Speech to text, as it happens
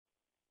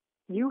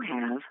You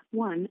have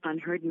one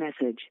unheard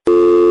message.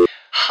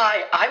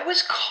 Hi, I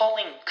was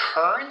calling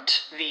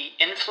Current, the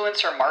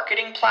influencer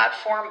marketing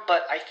platform,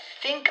 but I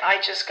think I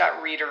just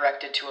got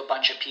redirected to a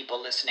bunch of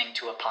people listening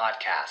to a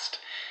podcast.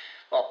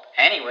 Well,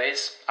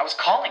 anyways, I was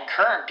calling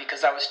Current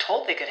because I was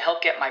told they could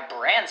help get my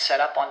brand set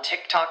up on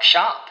TikTok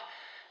Shop,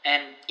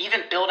 and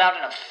even build out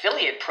an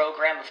affiliate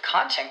program of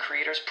content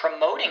creators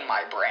promoting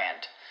my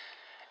brand,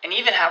 and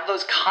even have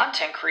those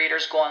content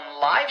creators go on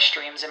live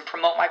streams and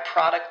promote my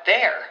product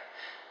there.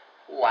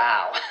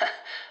 Wow,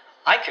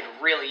 I could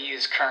really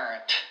use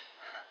Current.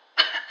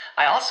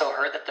 I also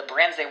heard that the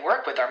brands they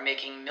work with are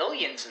making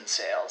millions in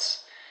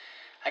sales.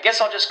 I guess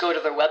I'll just go to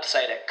their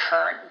website at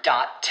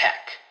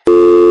current.tech.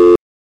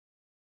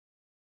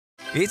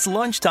 It's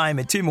lunchtime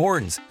at Tim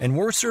Hortons, and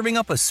we're serving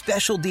up a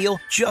special deal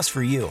just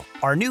for you.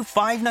 Our new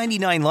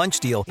 $5.99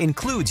 lunch deal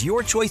includes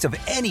your choice of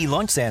any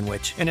lunch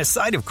sandwich and a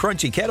side of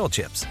crunchy kettle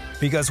chips.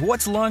 Because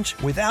what's lunch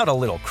without a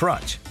little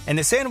crunch? And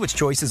the sandwich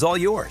choice is all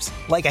yours,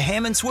 like a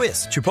ham and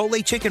Swiss,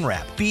 Chipotle chicken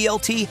wrap,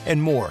 BLT, and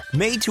more,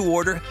 made to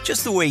order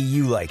just the way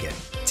you like it.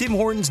 Tim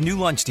Hortons' new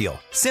lunch deal.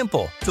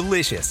 Simple,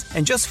 delicious,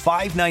 and just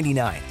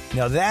 $5.99.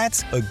 Now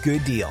that's a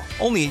good deal.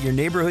 Only at your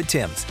neighborhood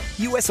Tim's.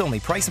 U.S.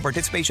 only. Price and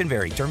participation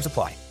vary. Terms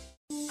apply.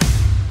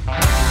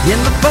 In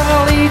the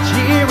fall each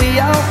year we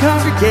all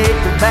congregate,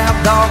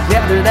 devout all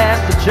gathered at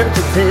the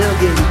church's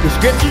tailgate. The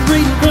scriptures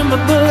reading from the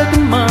book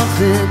of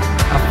Munson,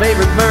 our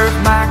favorite verse,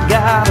 my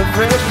God of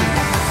freshman.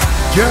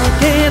 Drunk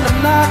and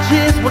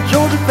obnoxious, well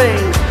Georgia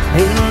fades,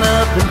 ain't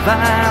nothing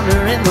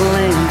finer in the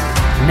lane.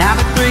 Now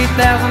the 3,000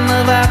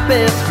 of our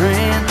best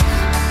friends,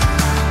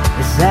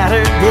 it's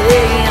Saturday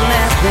in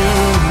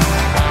Athens.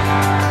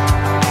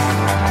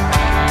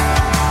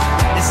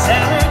 It's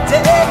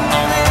Saturday in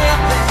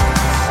Athens.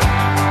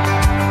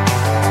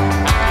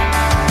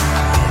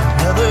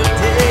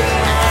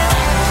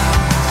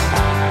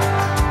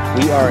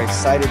 We are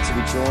excited to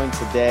be joined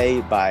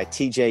today by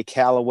TJ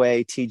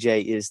Callaway.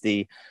 TJ is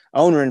the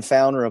owner and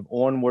founder of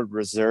Onward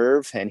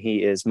Reserve, and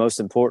he is most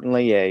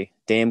importantly a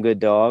damn good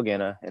dog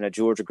and a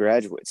Georgia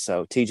graduate.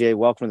 So TJ,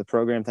 welcome to the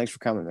program. Thanks for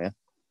coming, man.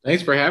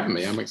 Thanks for having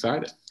me. I'm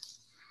excited.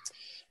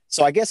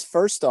 So I guess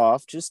first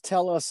off, just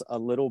tell us a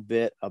little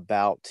bit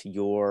about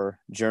your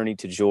journey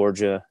to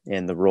Georgia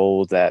and the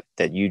role that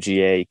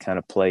UGA kind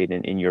of played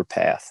in your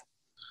path.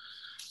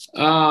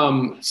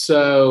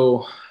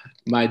 So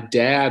my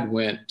dad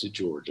went to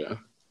Georgia,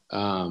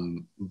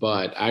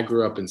 but I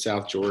grew up in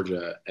South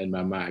Georgia, and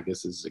my mom, I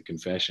guess this is a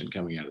confession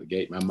coming out of the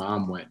gate. My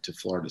mom went to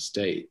Florida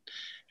State,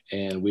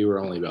 and we were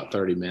only about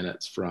 30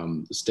 minutes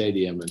from the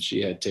stadium, and she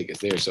had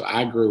tickets there. So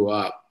I grew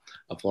up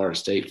a Florida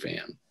State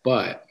fan,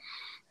 but,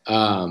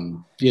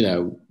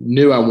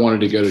 knew I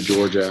wanted to go to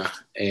Georgia.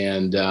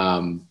 And,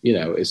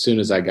 as soon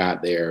as I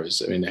got there,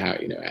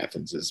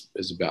 Athens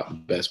is about the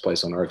best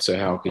place on earth. So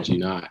how could you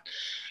not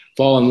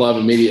fall in love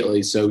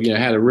immediately? So,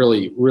 had a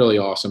really, really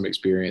awesome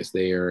experience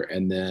there.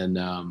 And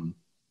then,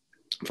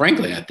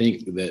 frankly, I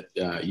think that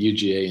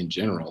UGA in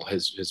general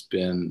has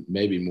been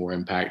maybe more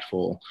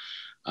impactful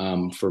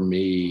for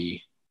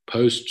me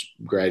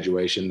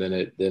post-graduation than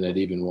it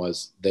even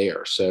was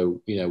there.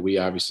 So, we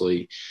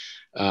obviously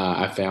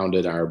I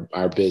founded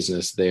our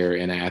business there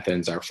in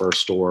Athens. Our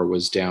first store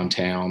was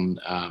downtown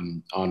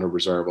on a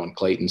reserve on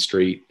Clayton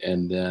Street.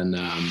 And then,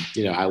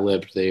 I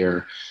lived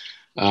there.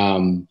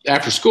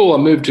 After school, I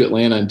moved to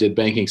Atlanta and did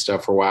banking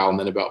stuff for a while. And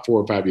then about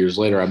 4 or 5 years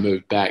later, I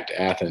moved back to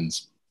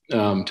Athens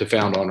to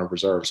found Honor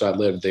Reserve. So I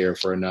lived there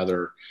for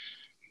another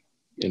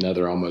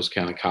almost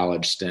kind of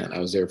college stint. I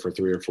was there for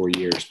 3 or 4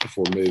 years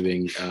before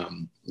moving.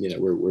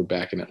 We're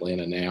back in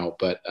Atlanta now,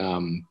 but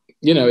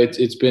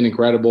it's been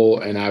incredible,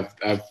 and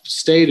I've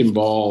stayed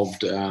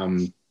involved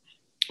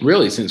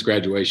really since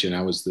graduation.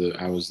 I was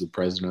the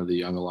president of the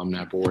Young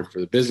Alumni Board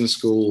for the business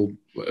school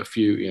a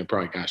few,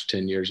 probably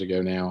 10 years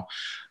ago now.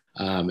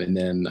 And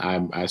then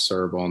I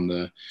serve on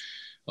the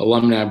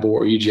alumni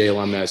board, UGA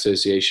Alumni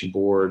Association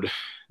board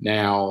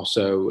now.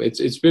 So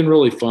it's been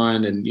really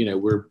fun. And,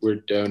 we're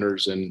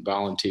donors and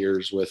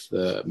volunteers with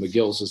the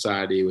McGill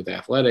Society with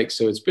athletics.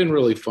 So it's been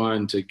really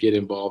fun to get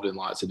involved in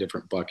lots of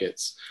different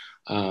buckets.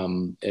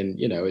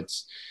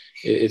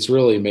 It's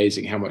really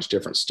amazing how much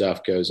different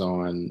stuff goes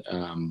on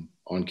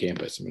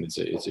campus. I mean,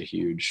 it's a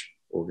huge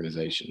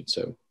organization.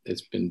 So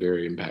it's been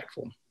very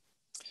impactful.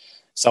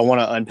 So I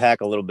want to unpack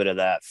a little bit of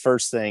that.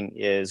 First thing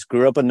is,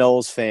 grew up a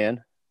Knowles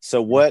fan.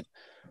 So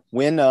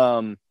when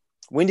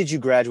did you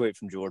graduate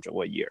from Georgia?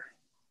 What year?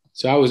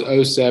 So I was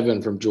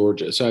 07 from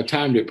Georgia. So I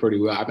timed it pretty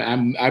well.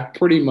 I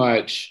pretty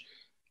much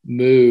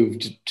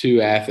moved to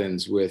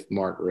Athens with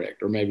Mark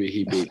Richt, or maybe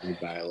he beat me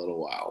by a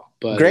little while.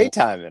 But great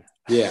timing.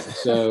 Yeah.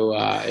 So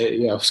it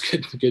was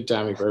good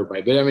timing for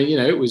everybody. But I mean,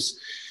 it was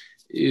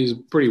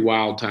pretty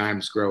wild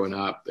times growing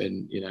up,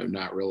 and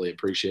not really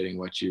appreciating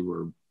what you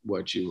were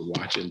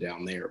watching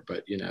down there.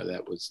 But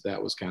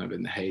that was kind of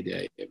in the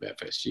heyday of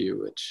FSU,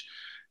 which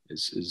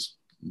is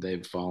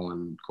they've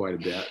fallen quite a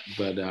bit.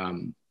 But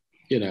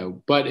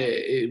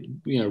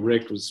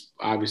Rick was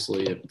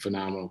obviously a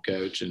phenomenal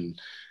coach, and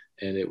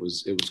it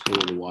was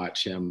cool to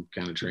watch him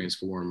kind of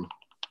transform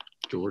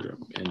Georgia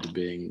into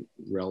being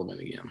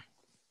relevant again.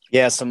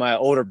 Yeah, so my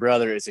older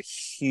brother is a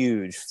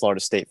huge Florida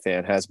State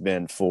fan, has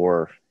been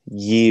for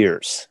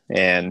years.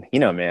 And,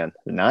 man,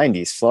 the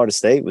 90s, Florida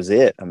State was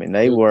it. I mean,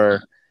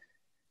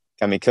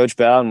 Coach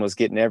Bowden was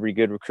getting every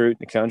good recruit in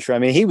the country. I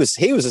mean, he was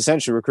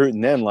essentially recruiting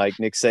then like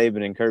Nick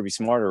Saban and Kirby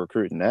Smart are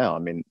recruiting now. I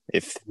mean,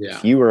 if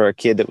you were a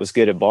kid that was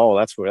good at ball,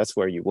 that's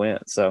where you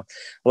went. So,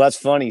 well, that's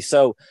funny.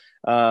 So,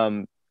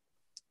 did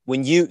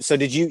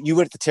you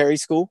went to Terry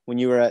School when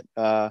you were at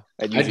UGA?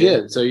 I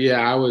did. So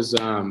I was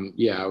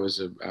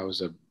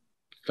a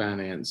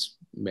finance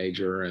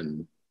major,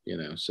 and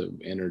so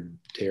entered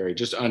Terry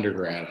just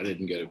undergrad. I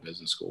didn't go to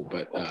business school,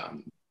 but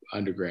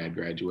undergrad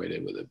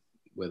graduated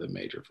with a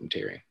major from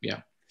Terry.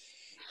 Yeah.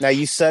 Now,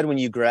 you said when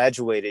you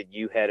graduated,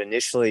 you had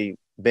initially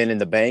been in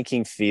the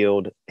banking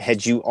field.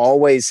 Had you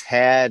always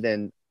had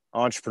an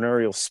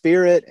entrepreneurial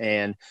spirit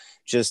and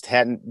just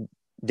didn't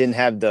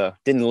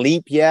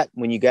leap yet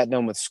when you got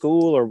done with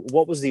school? Or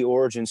what was the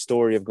origin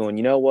story of going,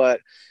 you know what,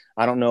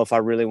 I don't know if I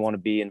really want to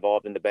be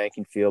involved in the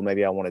banking field.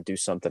 Maybe I want to do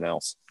something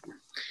else.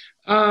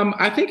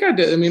 I think I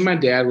did. I mean, my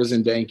dad was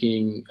in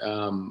banking.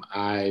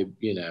 I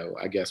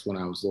guess when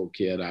I was a little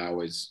kid, I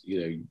always,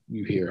 you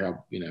hear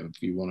how,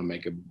 if you want to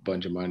make a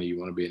bunch of money, you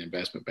want to be an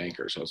investment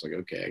banker. So I was like,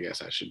 okay, I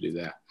guess I should do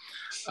that.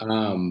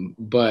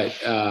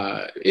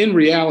 But in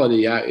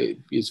reality,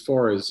 as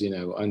far as,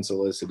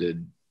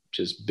 unsolicited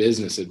just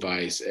business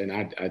advice, and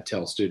I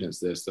tell students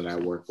this that I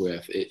work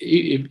with,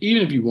 even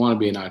if you want to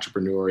be an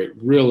entrepreneur,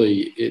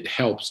 it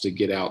helps to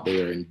get out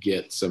there and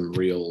get some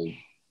real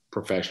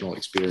professional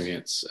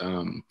experience,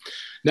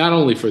 not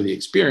only for the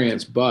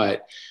experience,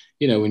 but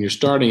when you're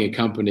starting a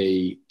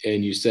company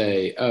and you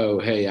say, oh,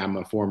 hey, I'm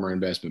a former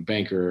investment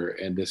banker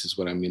and this is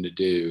what I'm going to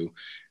do,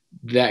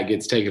 that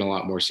gets taken a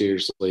lot more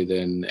seriously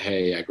than,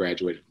 hey, I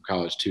graduated from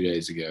college 2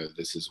 days ago,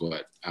 this is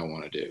what I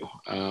want to do.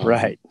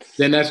 Right.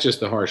 Then that's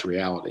just the harsh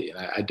reality. And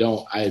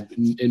I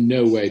in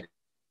no way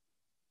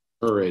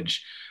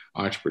encourage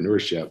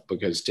entrepreneurship,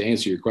 because to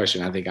answer your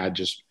question, I think I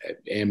just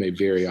am a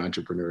very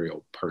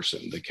entrepreneurial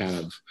person. The kind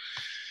of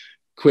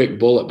quick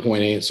bullet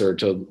point answer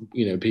to,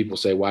 people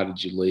say, why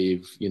did you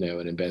leave,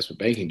 an investment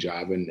banking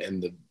job?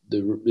 And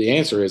the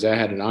answer is I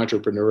had an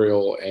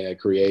entrepreneurial and a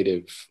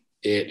creative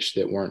itch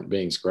that weren't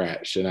being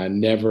scratched. And I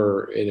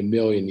never in a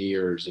million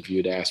years, if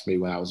you'd asked me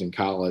when I was in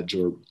college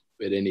or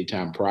at any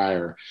time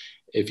prior,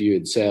 if you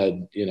had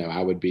said,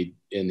 I would be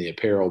in the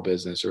apparel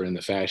business or in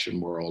the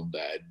fashion world,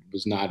 that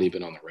was not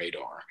even on the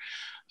radar.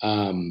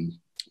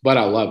 But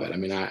I love it. I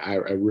mean, I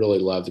really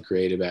love the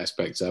creative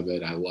aspects of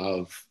it. I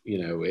love,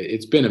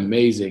 it's been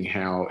amazing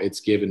how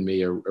it's given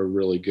me a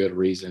really good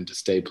reason to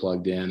stay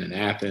plugged in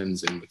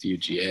Athens and with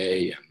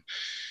UGA. And,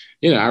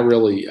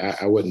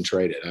 I wouldn't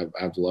trade it.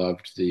 I've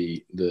loved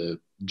the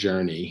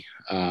journey.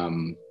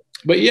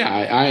 But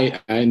I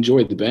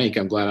enjoyed the bank.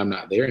 I'm glad I'm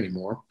not there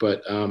anymore,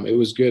 but it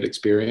was good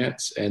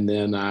experience. And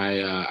then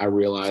I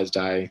realized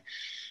I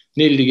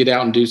needed to get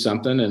out and do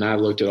something. And I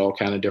looked at all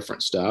kind of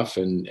different stuff,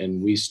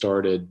 and we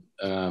started,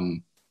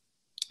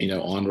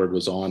 Onward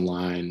was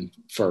online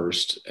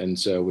first. And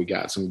so we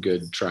got some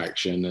good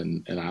traction,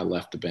 and I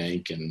left the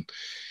bank and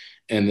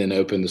then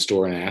opened the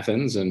store in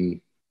Athens,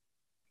 and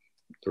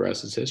the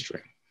rest is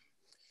history.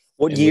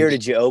 What year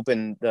did you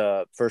open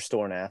the first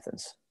store in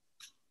Athens?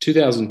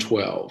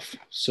 2012.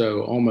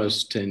 So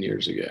almost 10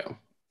 years ago.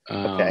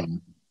 Okay.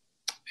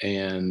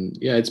 And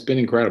it's been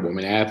incredible. I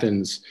mean,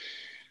 Athens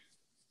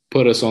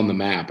put us on the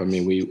map. I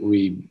mean,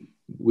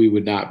 we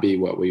would not be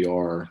what we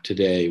are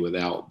today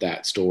without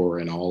that store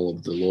and all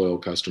of the loyal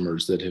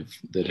customers that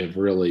have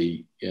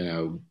really,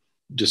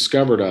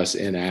 discovered us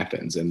in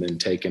Athens and then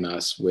taken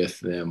us with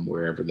them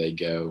wherever they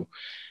go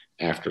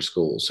after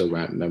school. So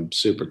I'm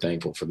super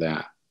thankful for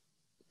that.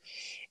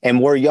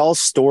 And were y'all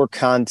store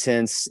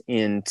contents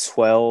in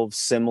 12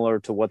 similar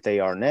to what they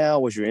are now?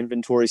 Was your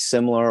inventory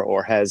similar,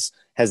 or has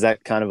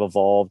that kind of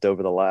evolved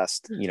over the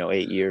last,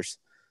 8 years?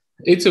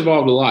 It's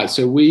evolved a lot.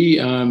 So we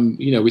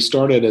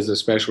started as a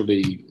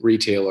specialty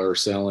retailer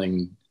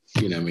selling,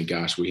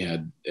 we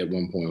had at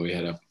one point we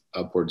had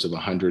upwards of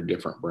 100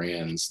 different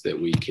brands that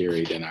we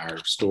carried in our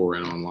store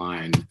and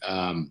online.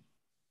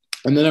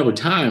 And then over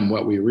time,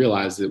 what we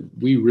realized that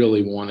we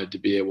really wanted to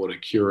be able to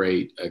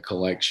curate a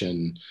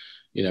collection,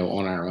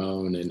 on our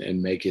own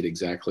and make it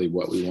exactly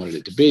what we wanted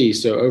it to be.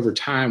 So over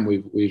time,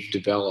 we've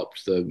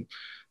developed the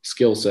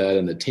skill set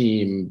and the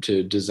team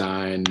to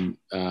design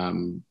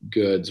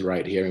goods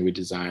right here. And we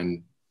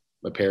design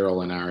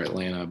apparel in our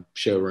Atlanta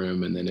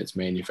showroom, and then it's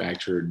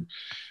manufactured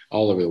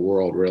all over the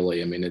world,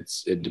 really. I mean,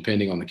 it's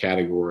depending on the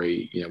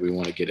category, we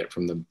want to get it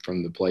from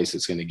the place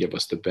that's going to give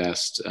us the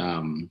best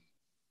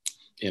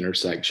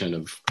intersection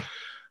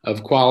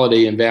of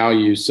quality and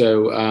value.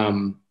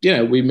 So,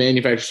 we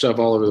manufacture stuff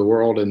all over the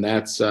world, and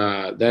that's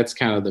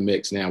kind of the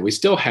mix now. We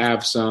still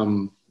have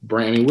some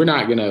brand. I mean,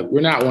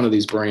 we're not one of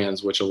these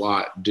brands, which a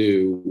lot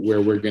do,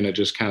 where we're going to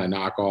just kind of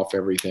knock off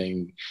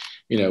everything.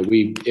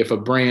 If a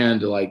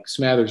brand like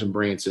Smathers and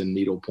Branson,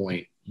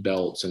 Needlepoint,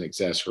 belts and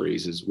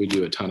accessories, is we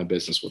do a ton of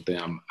business with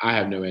them. I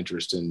have no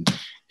interest in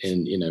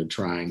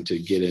trying to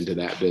get into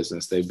that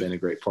business. They've been a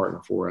great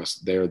partner for us.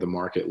 They're the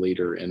market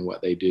leader in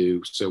what they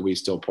do. So we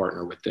still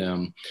partner with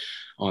them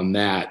on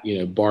that.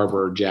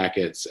 Barber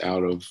jackets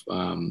out of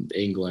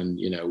England,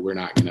 we're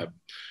not going to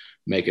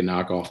make a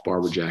knockoff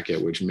Barber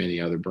jacket, which many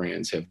other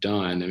brands have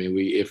done. I mean,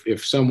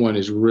 if someone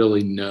is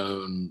really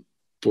known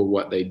for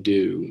what they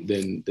do,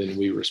 then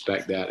we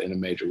respect that in a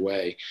major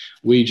way.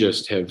 We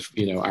just have,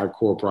 our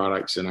core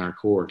products and our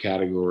core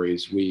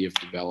categories, we have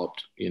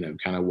developed,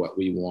 kind of what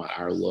we want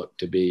our look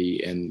to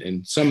be.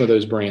 And some of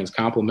those brands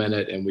complement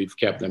it, and we've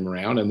kept them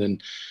around. And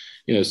then,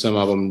 some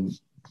of them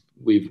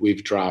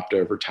we've dropped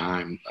over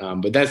time.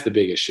 But that's the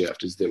biggest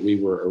shift, is that we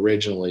were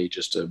originally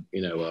just a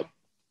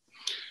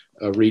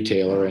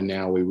retailer, and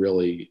now we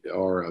really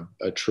are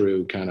a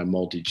true kind of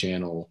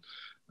multi-channel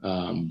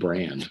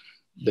brand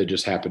that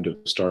just happened to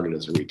have started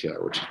as a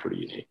retailer, which is pretty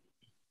unique.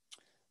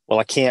 Well,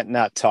 I can't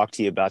not talk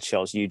to you about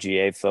y'all's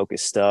UGA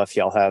focused stuff.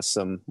 Y'all have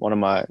one of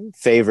my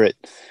favorite,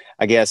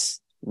 I guess,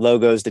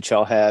 logos that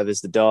y'all have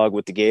is the dog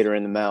with the gator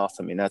in the mouth.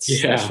 I mean,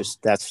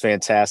 that's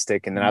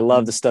fantastic. And then I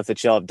love the stuff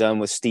that y'all have done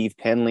with Steve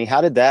Penley. How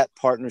did that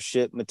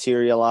partnership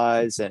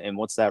materialize, and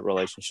what's that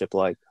relationship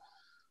like?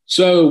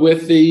 So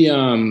with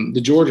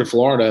the Georgia,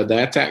 Florida,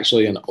 that's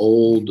actually an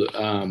old,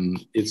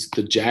 it's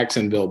the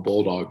Jacksonville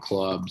Bulldog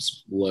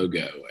Club's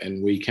logo.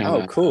 And we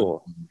kind of,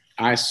 cool.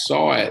 I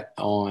saw it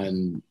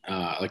on,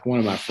 like one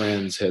of my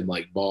friends had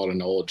like bought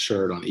an old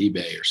shirt on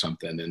eBay or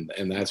something.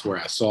 And that's where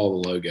I saw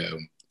the logo.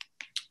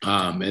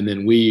 And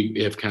then we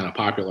have kind of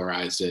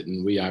popularized it,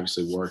 and we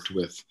obviously worked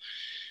with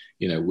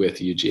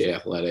UGA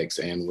Athletics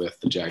and with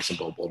the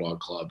Jacksonville Bulldog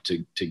Club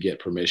to get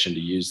permission to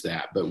use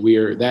that. But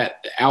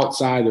that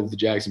outside of the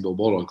Jacksonville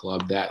Bulldog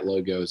Club, that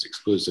logo is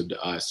exclusive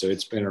to us. So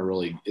it's been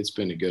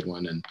a good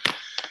one. And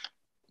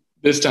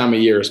this time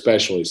of year,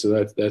 especially.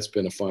 So that's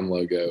been a fun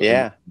logo.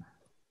 Yeah.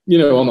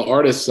 And, on the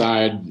artist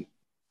side,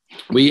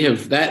 we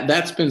have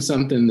that's been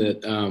something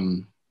that,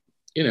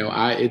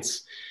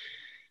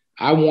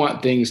 I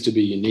want things to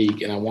be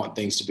unique, and I want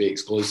things to be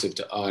exclusive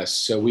to us.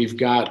 So we've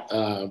got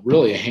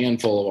really a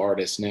handful of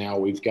artists now.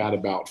 We've got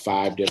about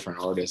 5 different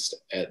artists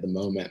at the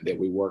moment that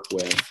we work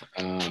with.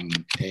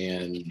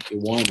 And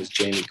one is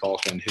Jamie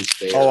Calkin, who's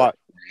there. Oh,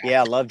 yeah,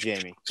 I love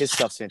Jamie. His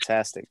stuff's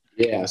fantastic.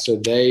 Yeah, so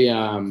they,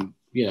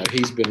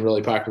 he's been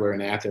really popular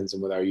in Athens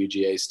and with our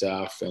UGA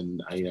stuff.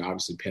 And,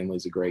 obviously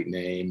Penley's a great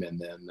name. And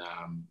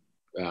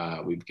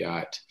then we've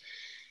got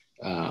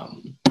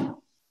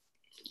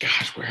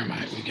where am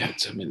I?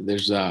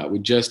 We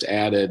just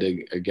added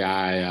a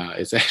guy.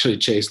 It's actually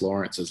Chase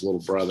Lawrence's little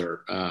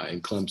brother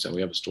in Clemson.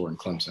 We have a store in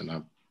Clemson.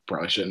 I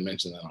probably shouldn't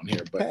mention that on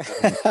here, but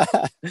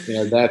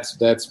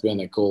that's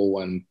been a cool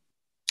one.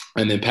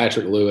 And then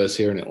Patrick Lewis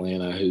here in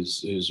Atlanta,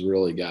 who's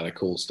really got a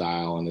cool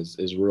style and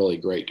is really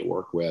great to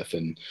work with,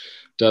 and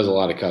does a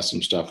lot of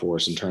custom stuff for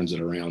us and turns it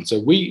around. So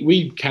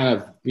we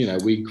kind of,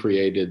 we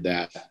created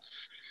that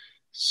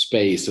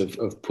space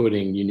of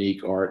putting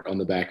unique art on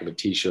the back of a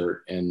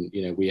t-shirt. And,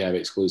 we have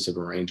exclusive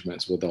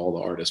arrangements with all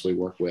the artists we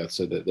work with,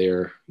 so that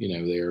they're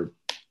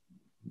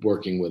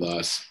working with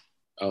us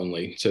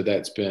only. So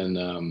that's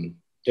been,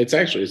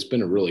 it's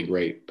been a really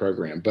great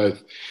program,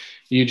 both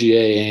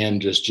UGA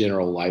and just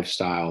general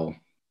lifestyle,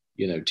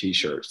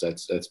 t-shirts.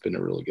 That's been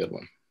a really good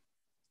one.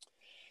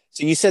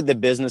 So you said the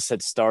business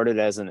had started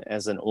as an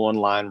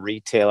online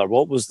retailer.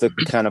 What was the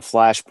kind of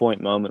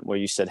flashpoint moment where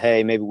you said,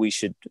 hey, maybe we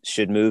should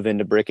move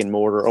into brick and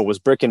mortar? Or was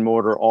brick and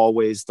mortar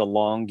always the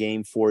long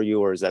game for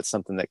you? Or is that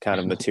something that kind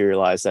of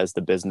materialized as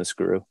the business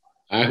grew?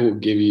 I will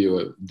give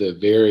you the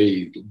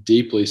very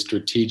deeply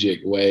strategic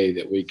way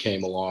that we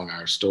came along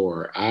our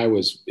store. I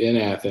was in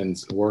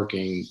Athens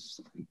working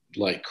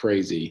like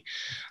crazy,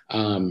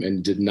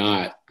 and did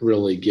not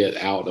really get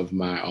out of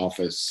my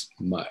office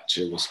much.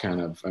 It was kind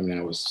of,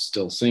 I was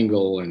still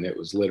single, and it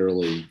was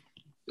literally,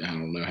 I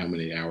don't know how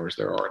many hours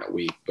there are in a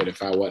week, but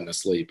if I wasn't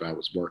asleep, I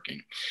was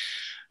working.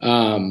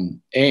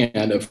 And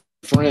a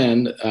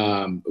friend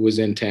was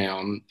in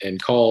town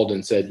and called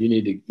and said, you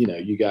need to,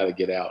 you got to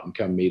get out and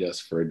come meet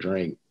us for a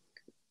drink.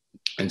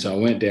 And so I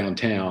went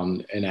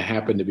downtown, and I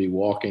happened to be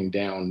walking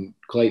down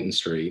Clayton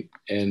Street,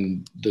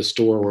 and the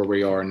store where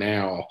we are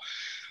now,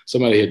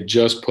 somebody had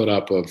just put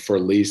up a for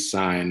lease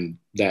sign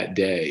that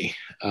day.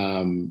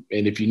 And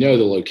if you know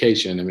the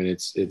location,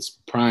 it's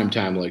prime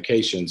time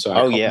location. So I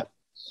called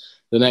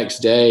the next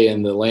day,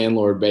 and the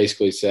landlord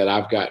basically said,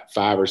 I've got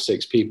 5 or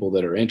 6 people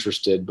that are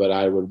interested, but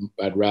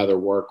I'd rather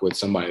work with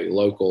somebody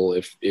local.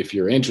 If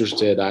you're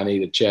interested, I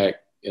need a check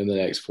in the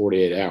next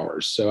 48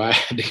 hours. So I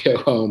had to go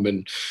home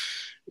and,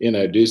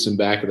 do some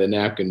back of the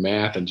napkin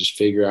math and just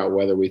figure out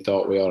whether we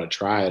thought we ought to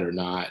try it or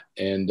not.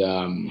 And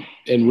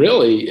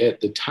really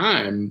at the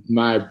time,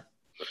 my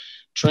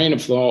train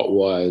of thought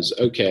was,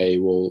 okay,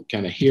 well,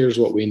 kind of here's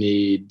what we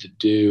need to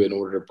do in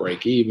order to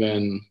break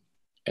even.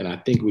 And I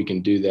think we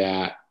can do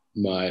that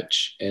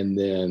much. And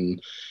then,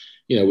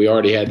 we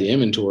already had the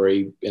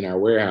inventory in our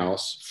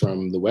warehouse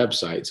from the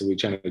website. So we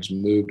kind of just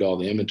moved all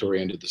the inventory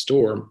into the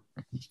store.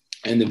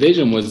 And the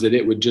vision was that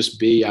it would just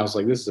be, I was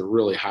like, this is a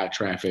really high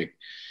traffic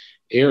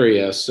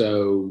area.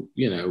 So,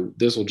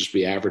 this will just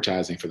be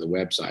advertising for the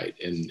website.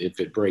 And if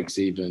it breaks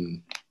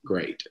even,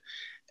 great.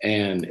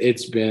 And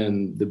it's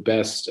been the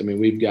best. I mean,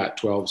 we've got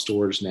 12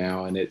 stores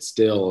now, and it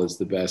still is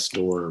the best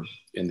store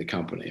in the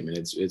company. I mean,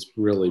 it's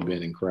really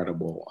been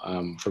incredible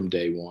from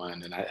day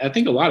one. And I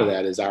think a lot of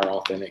that is our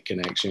authentic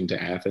connection to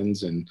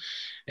Athens and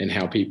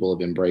how people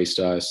have embraced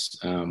us,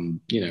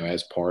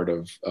 as part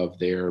of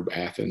their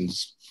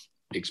Athens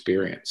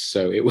experience.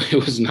 So it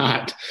was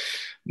not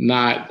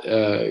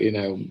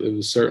it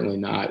was certainly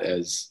not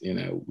as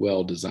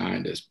well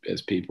designed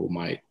as people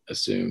might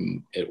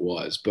assume it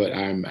was, but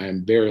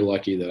I'm very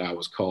lucky that I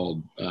was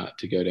called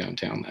to go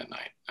downtown that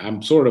night.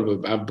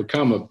 I've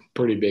become a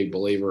pretty big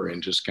believer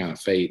in just kind of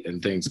fate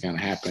and things kind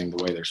of happening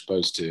the way they're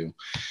supposed to,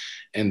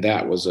 and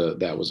that was a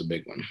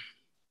big one.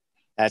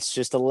 That's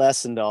just a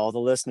lesson to all the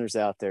listeners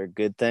out there.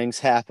 Good things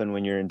happen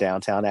when you're in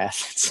downtown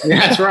Athens.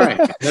 That's right.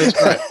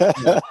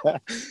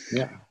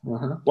 Yeah.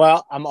 Uh-huh.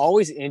 Well, I'm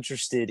always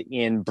interested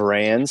in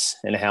brands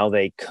and how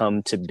they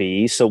come to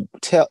be. So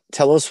tell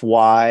us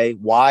why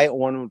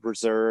Onward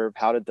Reserve?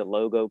 How did the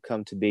logo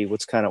come to be?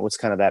 What's kind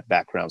of that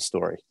background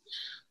story?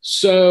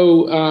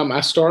 So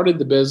I started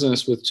the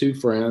business with two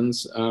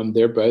friends.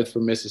 They're both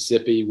from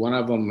Mississippi. One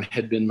of them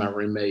had been my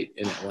roommate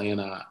in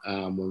Atlanta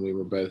when we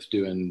were both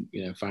doing,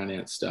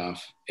 finance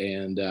stuff.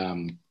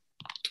 And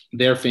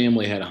their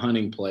family had a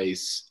hunting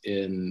place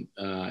in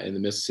the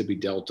Mississippi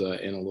Delta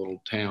in a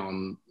little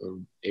town or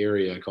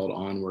area called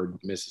Onward,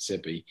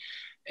 Mississippi.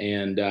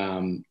 And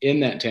in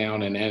that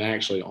town and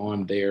actually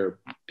on their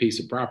piece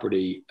of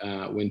property,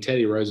 when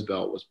Teddy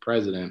Roosevelt was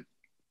president,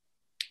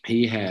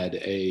 he had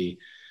a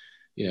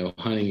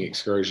hunting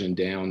excursion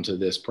down to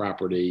this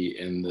property,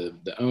 and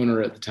the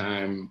owner at the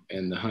time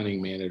and the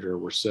hunting manager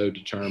were so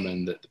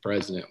determined that the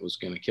president was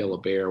going to kill a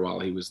bear while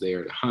he was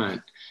there to hunt.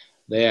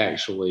 They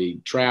actually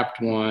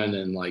trapped one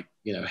and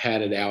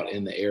had it out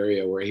in the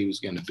area where he was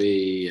going to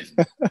be,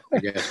 and I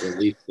guess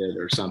released it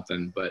or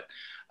something. But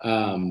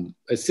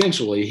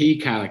essentially he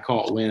kind of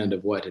caught wind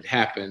of what had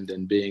happened,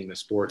 and being the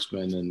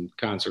sportsman and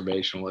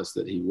conservationist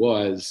that he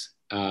was,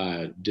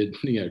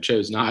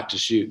 chose not to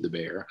shoot the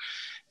bear.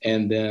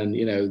 And then,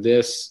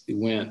 this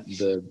went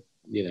the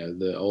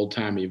old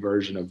timey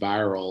version of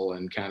viral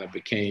and kind of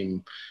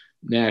became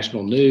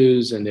national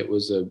news. And there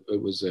was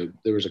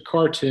a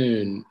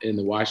cartoon in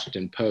the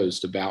Washington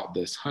Post about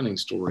this hunting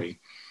story.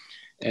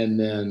 And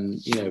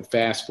then,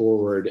 fast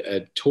forward,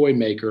 a toy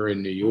maker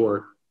in New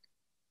York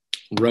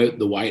wrote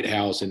the White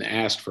House and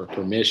asked for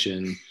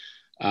permission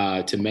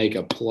to make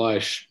a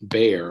plush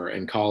bear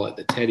and call it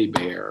the teddy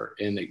bear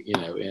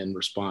in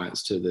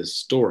response to this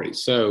story.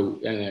 So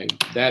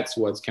that's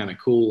what's kind of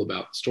cool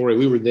about the story.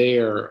 We were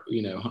there,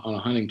 on a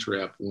hunting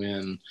trip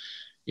when,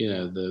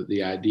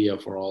 the idea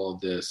for all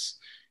of this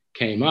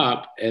came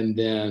up, and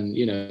then,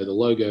 the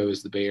logo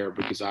is the bear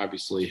because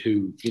obviously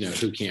who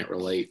can't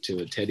relate to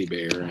a teddy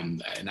bear.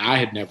 And I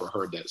had never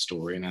heard that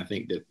story. And I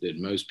think that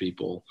most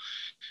people,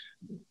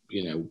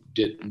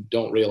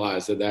 don't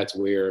realize that that's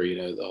where,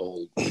 the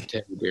whole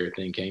teddy bear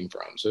thing came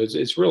from. So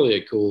it's really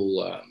a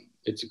cool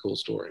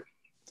story.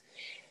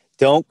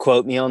 Don't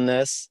quote me on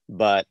this,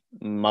 but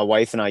my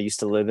wife and I used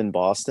to live in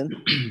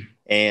Boston,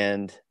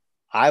 and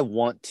I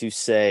want to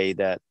say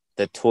that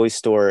the toy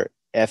store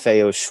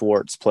FAO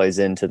Schwartz plays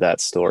into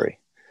that story.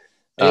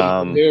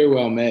 It very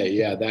well may.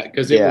 Yeah.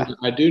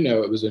 I do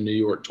know it was a New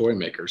York toy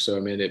maker. So, I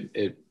mean,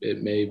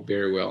 it may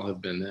very well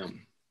have been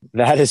them.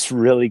 That is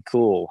really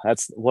cool.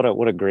 That's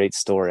what a great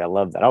story. I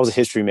love that. I was a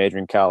history major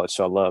in college,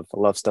 so I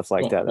love stuff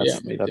like that.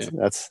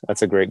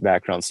 That's a great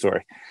background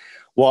story.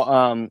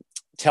 Well,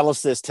 tell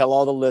us this. Tell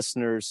all the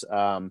listeners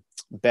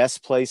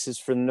best places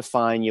for them to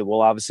find you.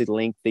 We'll obviously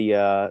link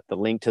the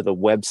link to the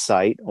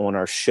website on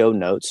our show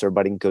notes, so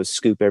everybody can go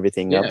scoop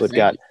everything up. We've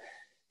got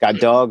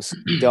dogs,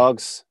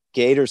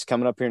 Gators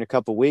coming up here in a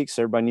couple of weeks.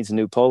 Everybody needs a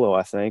new polo,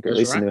 I think, or at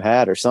least a new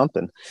hat or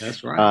something.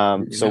 That's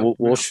right. So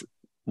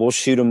we'll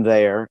shoot them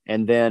there.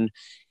 And then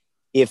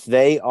if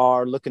they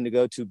are looking to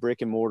go to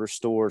brick and mortar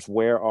stores,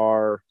 where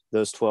are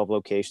those 12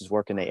 locations?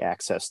 Where can they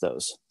access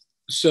those?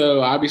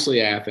 So obviously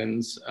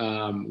Athens.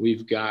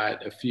 We've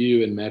got a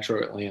few in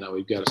Metro Atlanta.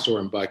 We've got a store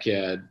in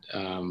Buckhead,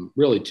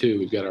 really two.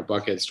 We've got our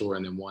Buckhead store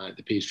and then one at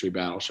the Peachtree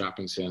Battle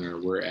Shopping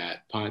Center. We're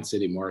at Pont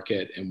City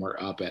Market, and we're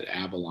up at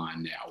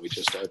Avalon now. We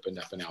just opened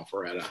up in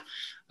Alpharetta.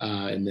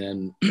 And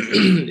then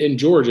in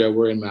Georgia,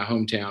 we're in my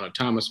hometown of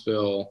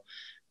Thomasville,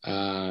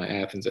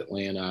 Athens,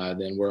 Atlanta.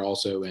 Then we're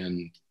also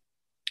in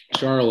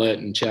Charlotte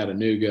and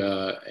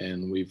Chattanooga,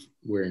 and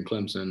we're in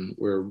Clemson.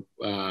 We're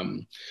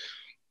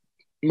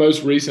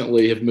most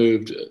recently have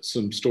moved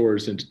some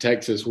stores into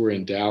Texas. We're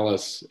in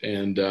Dallas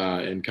and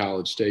in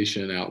College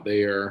Station out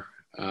there.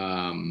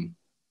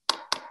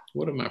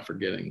 What am I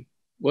forgetting?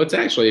 Well, it's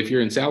actually, if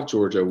you're in South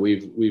Georgia,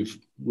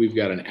 we've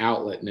got an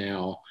outlet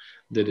now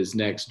that is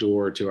next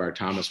door to our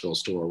Thomasville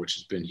store, which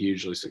has been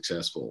hugely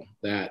successful.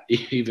 That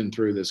even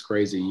through this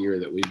crazy year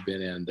that we've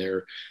been in,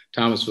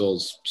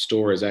 Thomasville's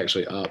store is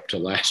actually up to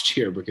last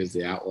year because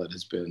the outlet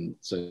has been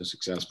so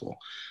successful.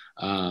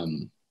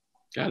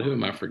 God, who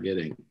am I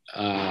forgetting?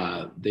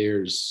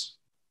 There's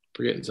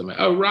forgetting somebody.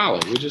 Oh,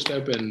 Raleigh. We just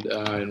opened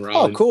in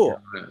Raleigh. Oh, cool.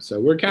 North Carolina. So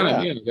we're kind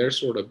of, they're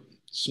sort of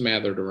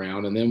smothered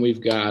around. And then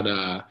we've got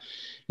about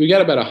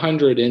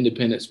 100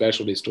 independent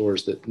specialty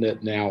stores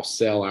that now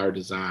sell our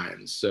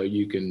designs. So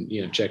you can,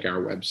 check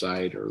our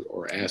website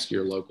or ask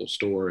your local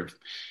store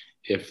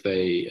if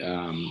they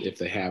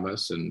have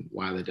us, and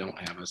why they don't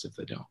have us if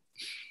they don't.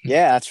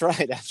 Yeah, that's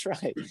right. That's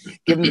right.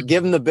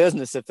 Give them the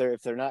business if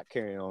they're not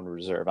carrying on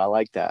reserve. I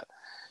like that.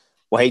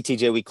 Well, hey,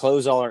 TJ, we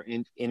close all our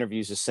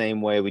interviews the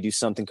same way. We do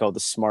something called the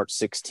Smart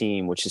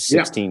 16, which is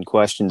 16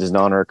 questions in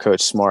honor of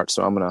Coach Smart.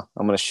 So I'm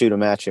gonna shoot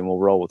them at you and we'll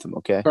roll with them.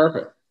 Okay.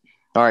 Perfect.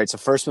 All right. So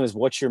first one is,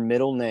 what's your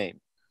middle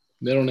name?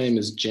 Middle name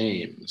is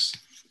James.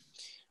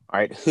 All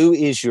right. Who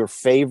is your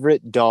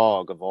favorite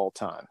dog of all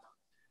time?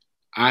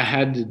 I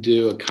had to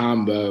do a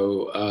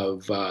combo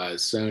of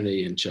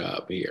Sony and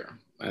Chubb here.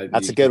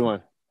 That's a good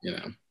one.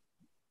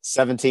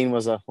 17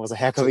 was a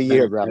heck of a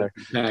year, brother.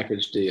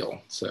 Package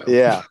deal. So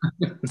yeah.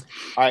 All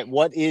right.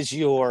 What is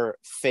your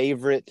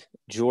favorite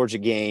Georgia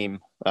game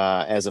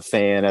as a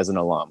fan, as an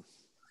alum?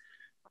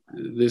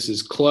 This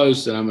is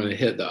close, and I'm going to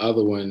hit the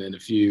other one and a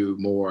few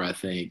more, I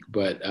think.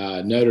 But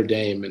Notre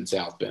Dame in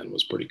South Bend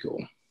was pretty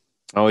cool.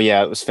 Oh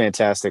yeah, it was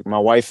fantastic. My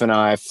wife and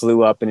I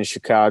flew up into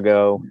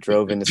Chicago,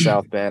 drove into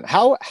South Bend.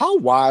 How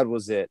wide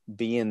was it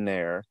being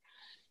there,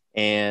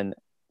 and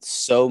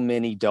so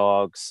many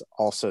dogs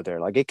also there?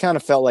 Like, it kind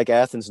of felt like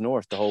Athens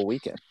North the whole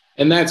weekend.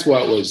 And that's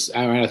what was,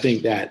 I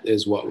think that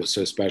is what was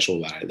so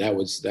special about it. That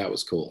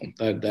was cool.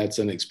 That's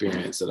an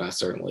experience that I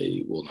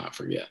certainly will not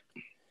forget.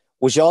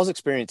 Was y'all's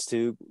experience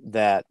too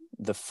that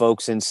the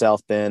folks in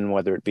South Bend,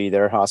 whether it be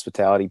their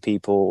hospitality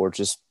people or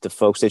just the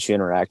folks that you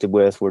interacted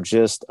with, were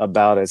just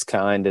about as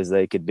kind as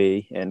they could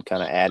be and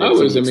kind of added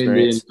to the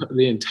experience?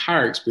 The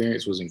entire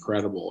experience was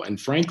incredible. And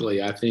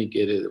frankly, I think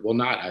it is, well,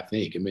 not I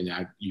think,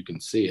 you can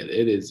see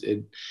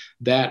it.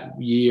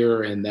 That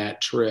year and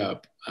that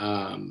trip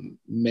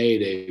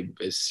made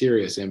a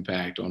serious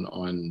impact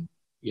on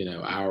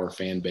our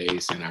fan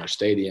base and our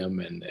stadium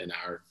and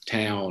our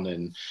town.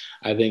 And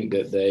I think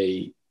that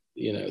they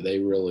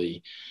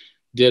really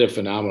did a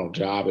phenomenal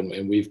job,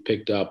 and we've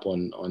picked up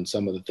on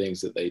some of the things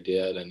that they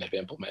did and have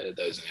implemented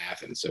those in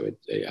Athens. So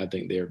I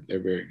think they're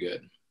very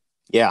good.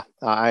 Yeah,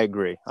 I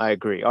agree. All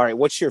right.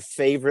 What's your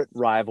favorite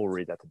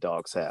rivalry that the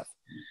Dogs have?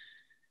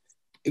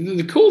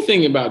 The cool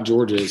thing about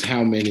Georgia is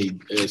how many,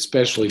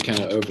 especially kind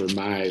of over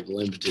my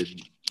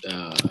limited,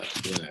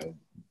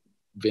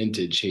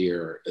 vintage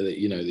here, that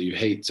you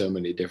hate so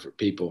many different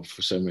people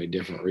for so many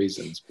different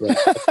reasons. But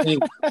I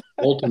think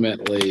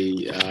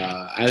ultimately,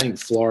 I think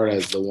Florida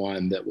is the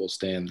one that will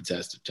stand the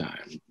test of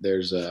time.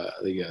 There's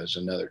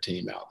another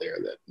team out there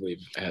that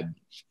we've had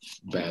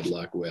bad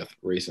luck with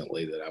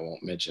recently that I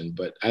won't mention,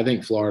 but I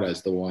think Florida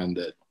is the one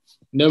that,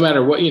 no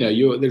matter what,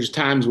 there's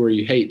times where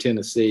you hate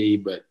Tennessee,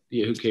 but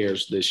who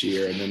cares this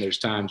year? And then there's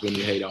times when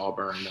you hate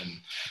Auburn. And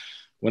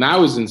when I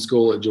was in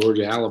school at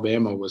Georgia,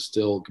 Alabama was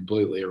still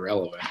completely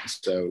irrelevant.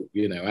 So,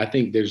 I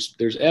think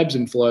there's ebbs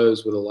and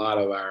flows with a lot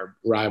of our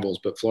rivals,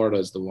 but Florida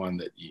is the one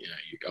that, you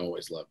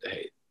always love to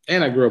hate.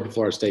 And I grew up a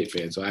Florida State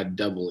fan, so I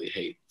doubly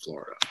hate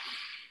Florida.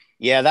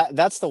 Yeah,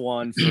 that's the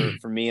one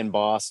for me and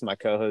Boss, my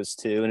co-host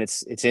too. And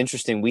it's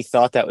interesting. We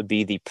thought that would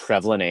be the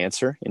prevalent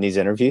answer in these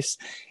interviews,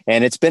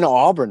 and it's been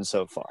Auburn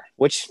so far,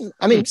 which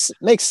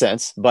makes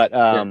sense. But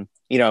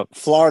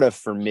Florida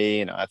for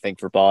me, and I think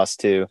for Boss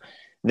too,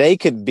 they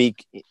could be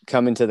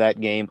coming to that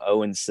game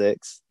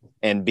 0-6,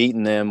 and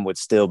beating them would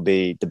still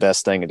be the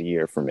best thing of the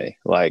year for me.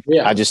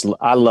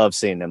 I love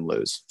seeing them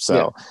lose.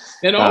 So,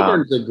 and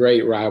Auburn's a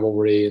great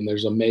rivalry, and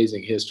there's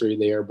amazing history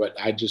there. But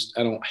I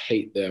don't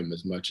hate them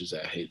as much as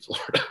I hate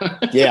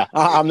Florida. Yeah,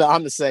 I'm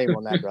the same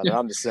on that, brother.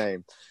 I'm the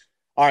same.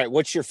 All right,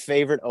 what's your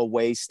favorite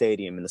away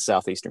stadium in the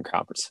Southeastern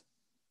Conference?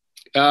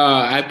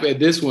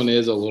 This one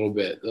is a little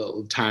bit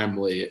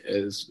timely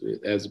as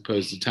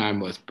opposed to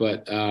timeless,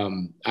 but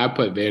I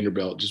put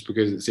Vanderbilt just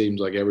because it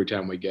seems like every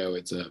time we go,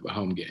 it's a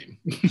home game.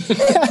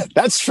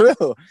 That's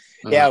true.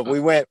 Yeah, we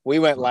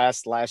went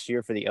last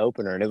year for the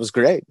opener, and it was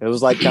great. It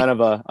was like kind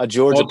of a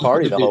Georgia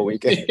party the whole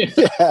weekend.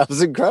 Yeah, it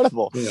was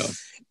incredible. Yeah.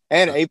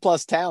 And A+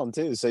 town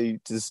too, so you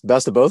just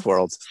best of both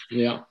worlds.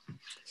 Yeah.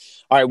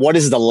 All right, what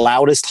is the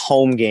loudest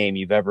home game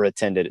you've ever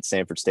attended at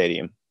Sanford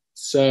Stadium?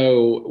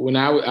 So when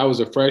I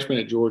was a freshman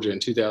at Georgia in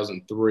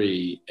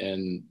 2003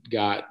 and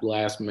got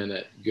last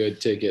minute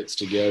good tickets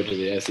to go to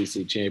the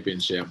SEC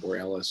championship where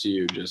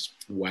LSU just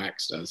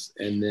waxed us.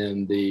 And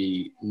then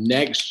the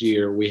next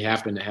year we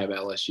happened to have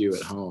LSU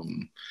at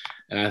home.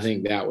 And I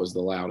think that was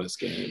the loudest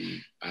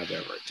game I've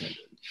ever attended.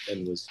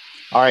 And was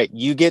all right.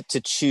 You get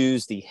to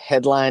choose the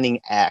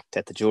headlining act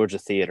at the Georgia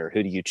Theater.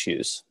 Who do you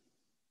choose?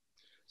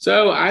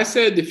 So I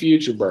said the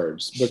Future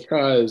Birds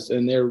because,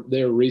 and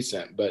they're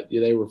recent, but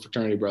they were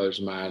fraternity brothers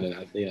of mine,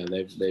 and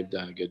they've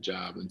done a good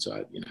job, and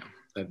so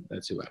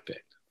that's who I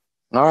picked.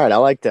 All right, I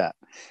like that.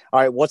 All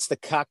right, what's the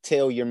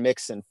cocktail you're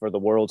mixing for the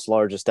world's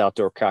largest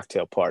outdoor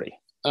cocktail party?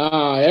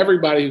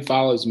 Everybody who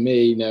follows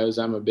me knows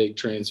I'm a big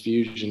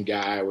transfusion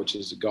guy, which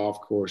is a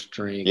golf course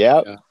drink.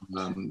 Yep.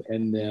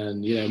 And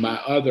then, my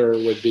other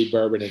would be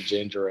bourbon and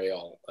ginger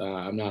ale.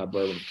 I'm not a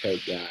bourbon and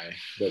Coke guy,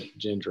 but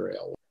ginger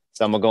ale.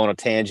 So I'm going to go on a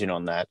tangent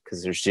on that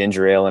because there's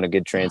ginger ale and a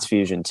good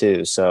transfusion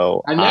too.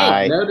 So I know.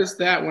 I noticed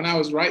that when I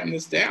was writing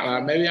this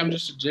down. Maybe I'm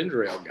just a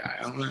ginger ale guy.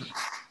 I don't know.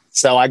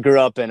 So I grew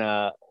up in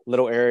a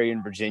little area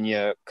in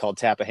Virginia called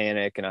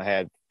Tappahannock, and I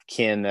had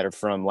kin that are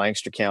from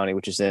Lancaster County,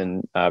 which is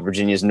in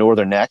Virginia's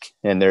Northern Neck.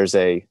 And there's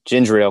a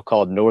ginger ale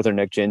called Northern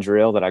Neck ginger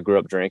ale that I grew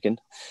up drinking.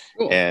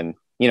 Cool. And,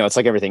 it's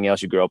like everything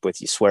else you grow up with,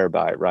 you swear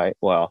by it, right?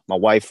 Well, my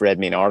wife read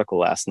me an article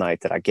last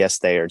night that I guess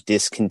they are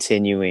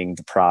discontinuing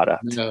the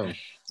product. No.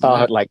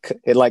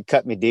 It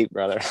cut me deep,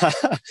 brother.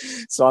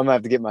 So I'm gonna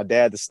have to get my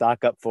dad to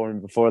stock up for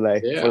me before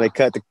they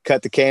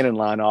cut the cannon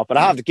line off. But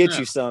I'll have to get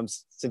you some.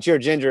 Since you're a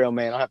ginger ale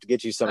man, I'll have to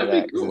get you some of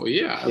that. Cool.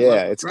 Yeah.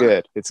 It's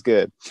good. It's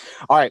good.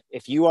 All right.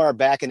 If you are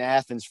back in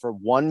Athens for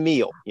one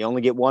meal, you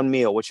only get one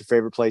meal. What's your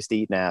favorite place to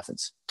eat in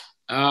Athens?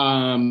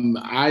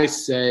 I'd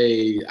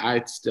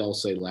still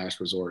say Last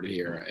Resort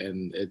here,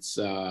 and it's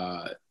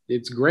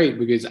great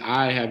because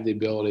I have the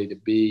ability to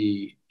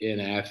be in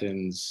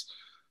Athens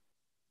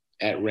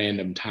at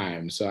random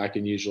times. So I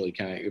can usually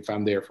if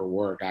I'm there for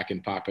work, I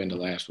can pop into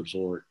Last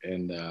Resort,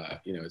 and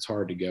it's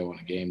hard to go on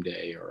a game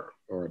day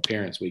or a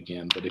parents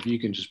weekend, but if you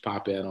can just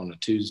pop in on a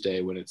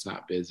Tuesday when it's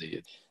not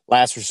busy.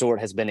 Last Resort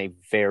has been a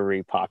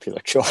very popular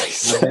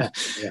choice.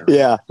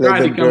 Yeah.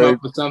 Trying to come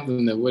up with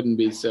something that wouldn't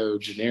be so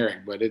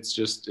generic, but it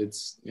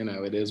is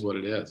what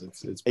it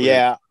is. It's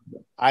yeah.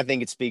 I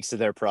think it speaks to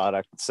their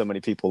product. So many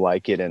people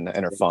like it and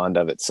are fond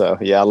of it. So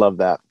yeah, I love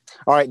that.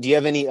 All right. Do you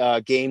have any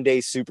game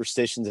day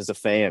superstitions as a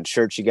fan?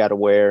 Shirts you got to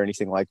wear,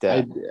 anything like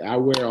that? I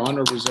wear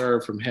Onward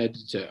Reserve from head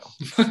to toe.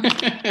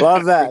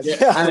 Love that.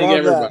 I think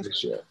everybody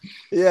should.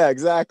 Yeah,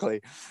 exactly.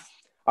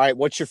 All right.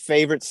 What's your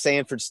favorite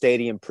Sanford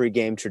Stadium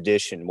pregame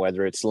tradition?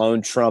 Whether it's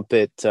Lone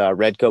Trumpet,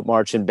 Redcoat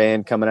Marching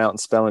Band coming out and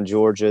spelling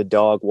Georgia,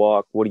 dog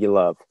walk. What do you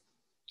love?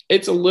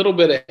 It's a little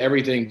bit of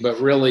everything, but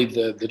really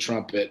the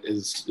trumpet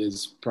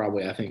is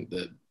probably, I think,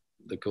 the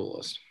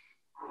coolest.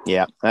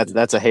 Yeah,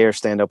 that's a hair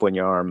stand up on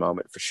your arm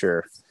moment for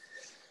sure.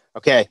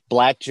 Okay,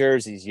 black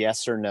jerseys,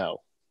 yes or no?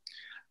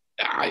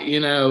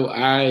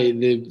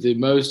 The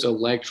most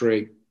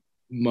electric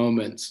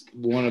moments,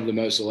 one of the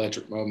most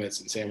electric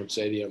moments in Sanford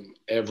Stadium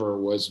ever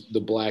was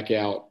the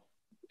blackout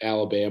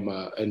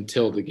Alabama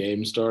until the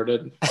game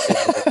started.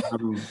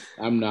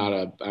 I'm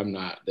not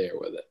there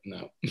with it.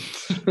 No.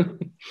 All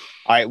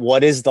right.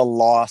 What is the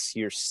loss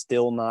you're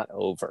still not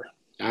over?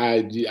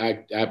 I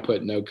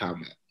put no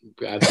comment.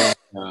 I think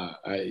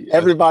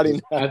everybody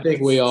knows. I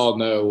think we all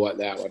know what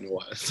that one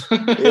was.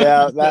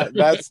 Yeah,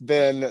 that's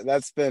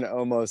been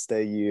almost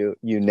a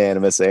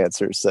unanimous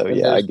answer. So and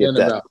yeah, I get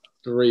that. About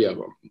 3 of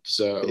them.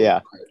 So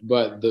yeah,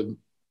 but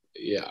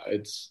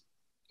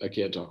I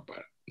can't talk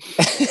about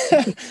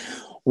it.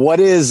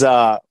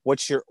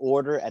 What's your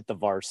order at the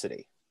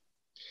Varsity?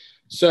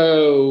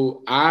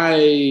 So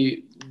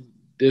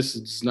this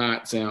does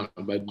not sound,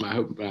 but I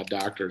hope my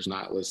doctor's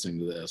not listening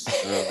to this.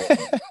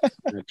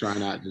 I try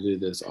not to do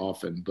this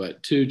often,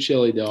 but 2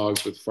 chili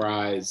dogs with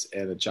fries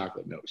and a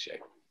chocolate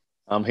milkshake.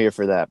 I'm here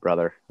for that,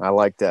 brother. I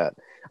like that.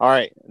 All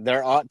right.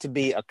 There ought to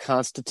be a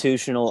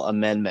constitutional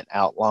amendment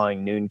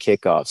outlawing noon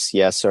kickoffs.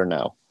 Yes or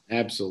no?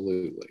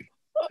 Absolutely.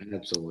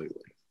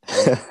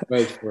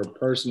 Both for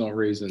personal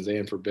reasons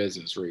and for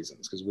business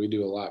reasons, because we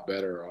do a lot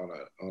better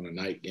on a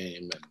night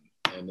game,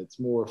 and it's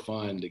more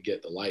fun to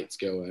get the lights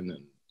going.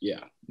 And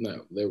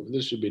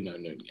there should be no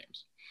noon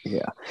games.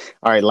 Yeah.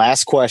 All right.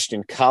 Last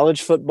question.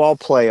 College football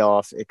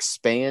playoff,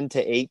 expand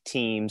to 8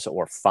 teams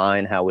or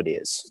fine how it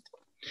is?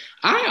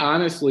 I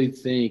honestly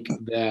think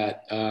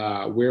that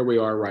where we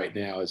are right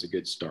now is a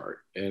good start.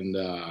 And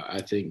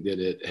I think that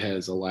it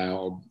has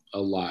allowed a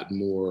lot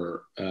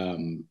more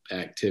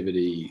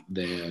activity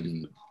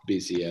than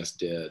BCS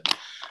did.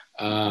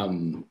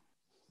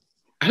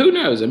 Who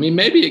knows? I mean,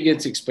 maybe it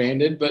gets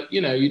expanded, but,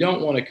 you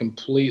don't want to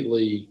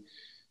completely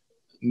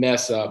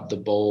mess up the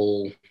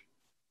bowl,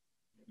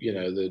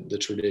 the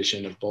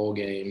tradition of bowl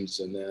games.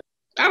 And then,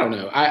 I don't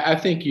know. I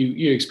think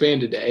you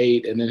expanded to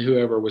 8, and then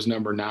whoever was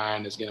number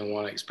 9 is going to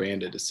want to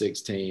expand it to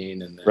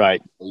 16, and then,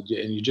 right. And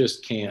you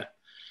just can't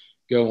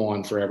go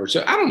on forever.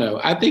 So I don't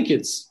know. I think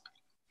it's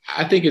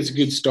a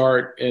good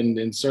start,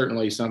 and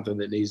certainly something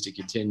that needs to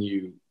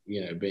continue,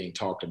 being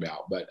talked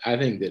about. But I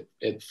think that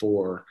if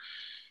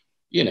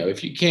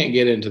you can't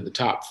get into the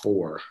top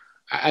 4,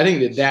 I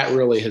think that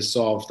really has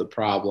solved the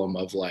problem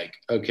of like,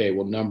 okay,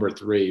 well, number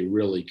 3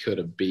 really could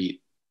have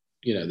beat,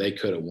 they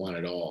could have won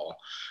it all.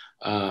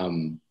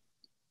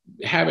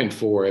 Having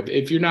 4,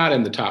 if you're not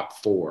in the top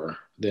 4,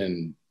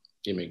 then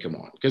come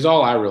on, because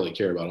all I really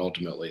care about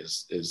ultimately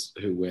is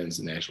who wins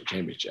the national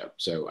championship.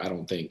 So I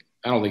don't think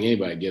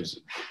anybody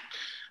cares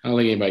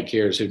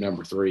who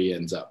number 3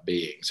 ends up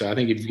being. So I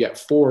think if you've got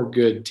 4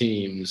 good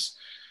teams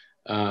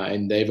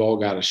and they've all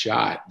got a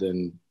shot,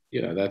 then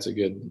that's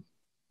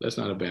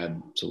not a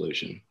bad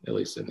solution, at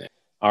least in there.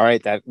 All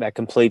right, that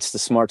completes the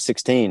Smart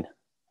 16.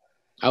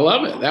 I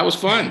love it. That was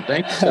fun.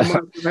 Thank you so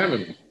much for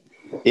having me.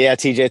 Yeah,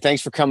 TJ,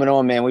 thanks for coming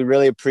on, man. We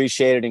really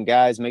appreciate it. And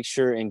guys, make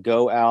sure and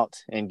go out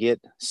and get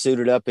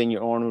suited up in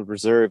your Onward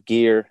Reserve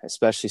gear,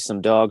 especially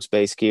some dog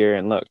space gear.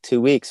 And look, 2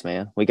 weeks,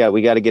 man. We got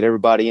to get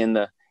everybody in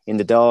the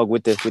dog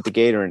with the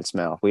gator in its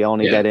mouth. We all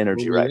need that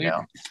energy right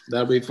now.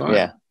 That'll be fun.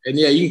 Yeah. And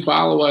yeah, you can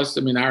follow us.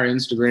 I mean, our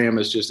Instagram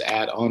is just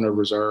at Onward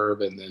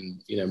Reserve, and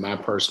then my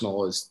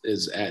personal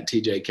is at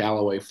TJ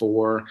Callaway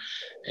 4.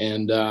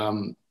 And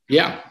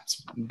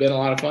it's been a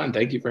lot of fun.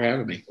 Thank you for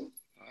having me.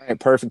 All right,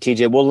 perfect,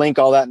 TJ. We'll link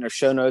all that in our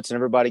show notes, and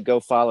everybody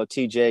go follow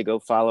TJ, go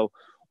follow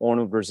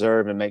Onward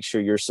Reserve, and make sure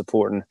you're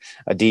supporting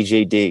a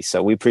DJD.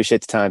 So we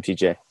appreciate the time,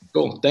 TJ.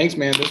 Cool. Thanks,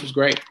 man. This was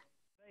great.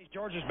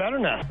 George is better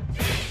now.